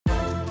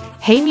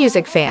Hey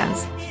music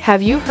fans,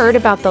 have you heard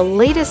about the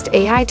latest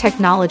AI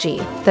technology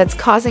that's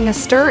causing a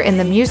stir in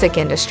the music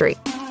industry?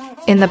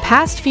 In the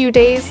past few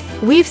days,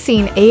 we've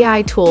seen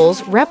AI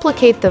tools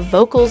replicate the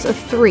vocals of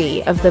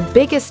three of the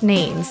biggest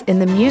names in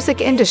the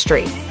music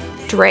industry: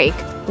 Drake,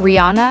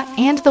 Rihanna,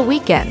 and The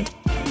Weeknd.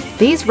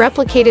 These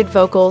replicated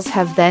vocals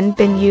have then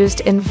been used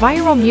in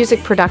viral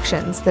music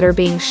productions that are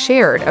being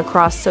shared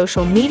across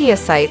social media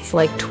sites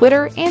like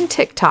Twitter and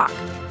TikTok.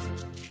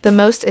 The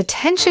most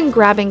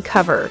attention-grabbing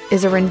cover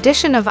is a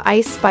rendition of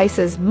Ice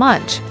Spice's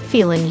Munch,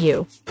 Feelin'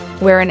 You,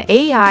 where an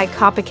AI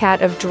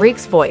copycat of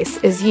Drake's voice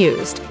is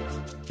used.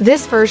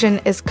 This version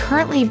is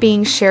currently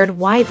being shared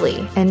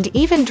widely, and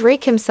even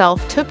Drake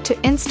himself took to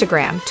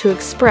Instagram to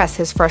express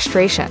his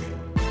frustration.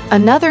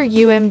 Another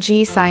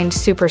UMG-signed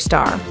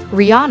superstar,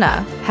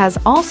 Rihanna, has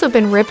also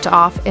been ripped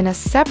off in a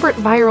separate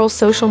viral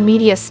social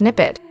media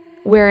snippet,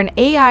 where an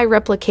AI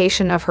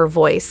replication of her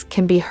voice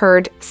can be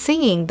heard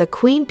singing the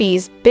Queen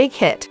Bee's big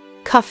hit,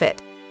 Cuff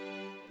It.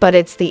 But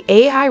it's the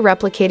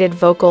AI-replicated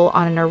vocal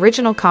on an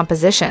original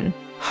composition,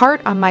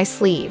 Heart on My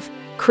Sleeve,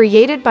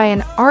 created by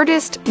an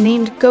artist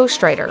named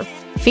Ghostwriter,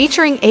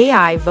 featuring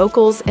AI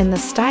vocals in the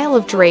style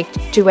of Drake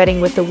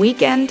duetting with The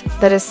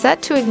Weeknd, that is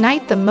set to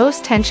ignite the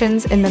most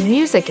tensions in the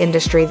music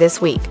industry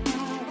this week.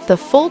 The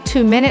full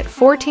 2-minute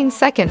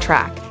 14-second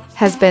track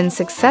has been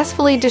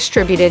successfully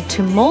distributed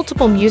to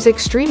multiple music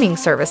streaming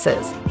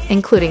services,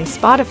 including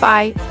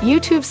Spotify,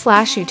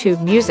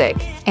 YouTube Music,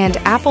 and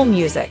Apple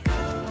Music.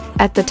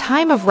 At the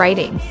time of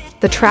writing,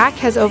 the track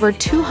has over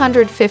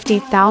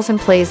 250,000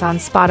 plays on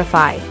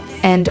Spotify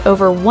and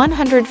over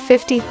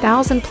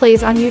 150,000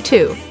 plays on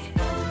YouTube.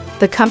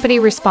 The company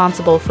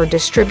responsible for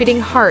distributing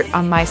Heart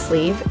on My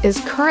Sleeve is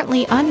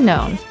currently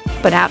unknown,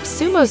 but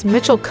AppSumo's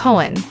Mitchell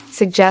Cohen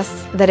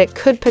suggests that it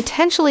could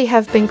potentially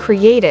have been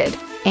created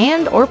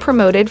and/or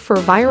promoted for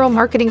viral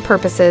marketing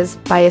purposes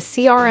by a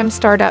CRM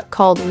startup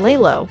called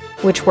Lalo,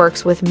 which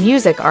works with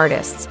music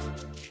artists.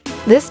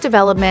 This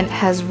development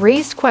has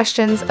raised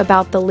questions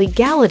about the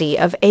legality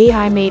of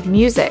AI-made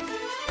music,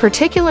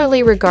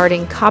 particularly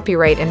regarding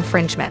copyright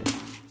infringement.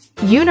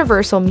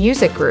 Universal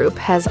Music Group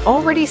has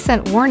already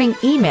sent warning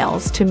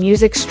emails to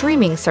music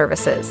streaming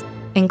services,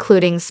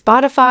 including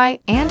Spotify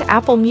and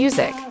Apple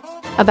Music,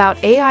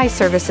 about AI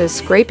services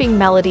scraping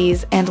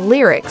melodies and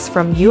lyrics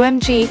from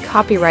UMG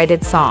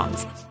copyrighted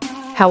songs.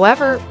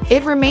 However,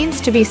 it remains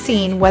to be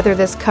seen whether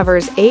this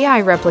covers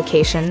AI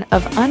replication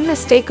of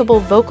unmistakable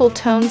vocal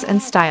tones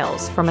and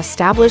styles from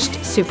established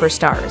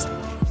superstars.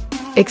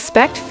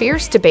 Expect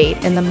fierce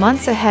debate in the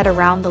months ahead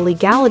around the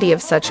legality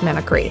of such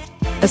mimicry,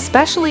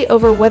 especially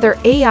over whether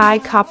AI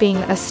copying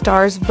a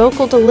star's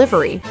vocal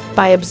delivery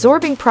by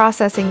absorbing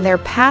processing their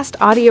past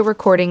audio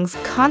recordings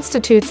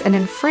constitutes an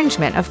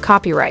infringement of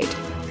copyright.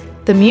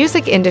 The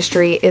music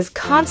industry is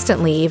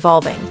constantly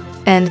evolving,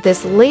 and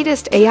this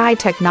latest AI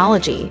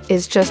technology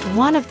is just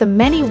one of the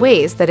many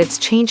ways that it's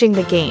changing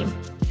the game.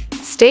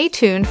 Stay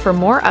tuned for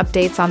more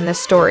updates on this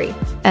story,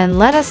 and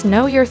let us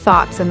know your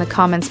thoughts in the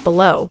comments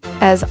below.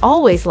 As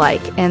always,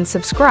 like and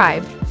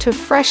subscribe to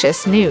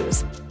Freshest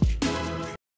News.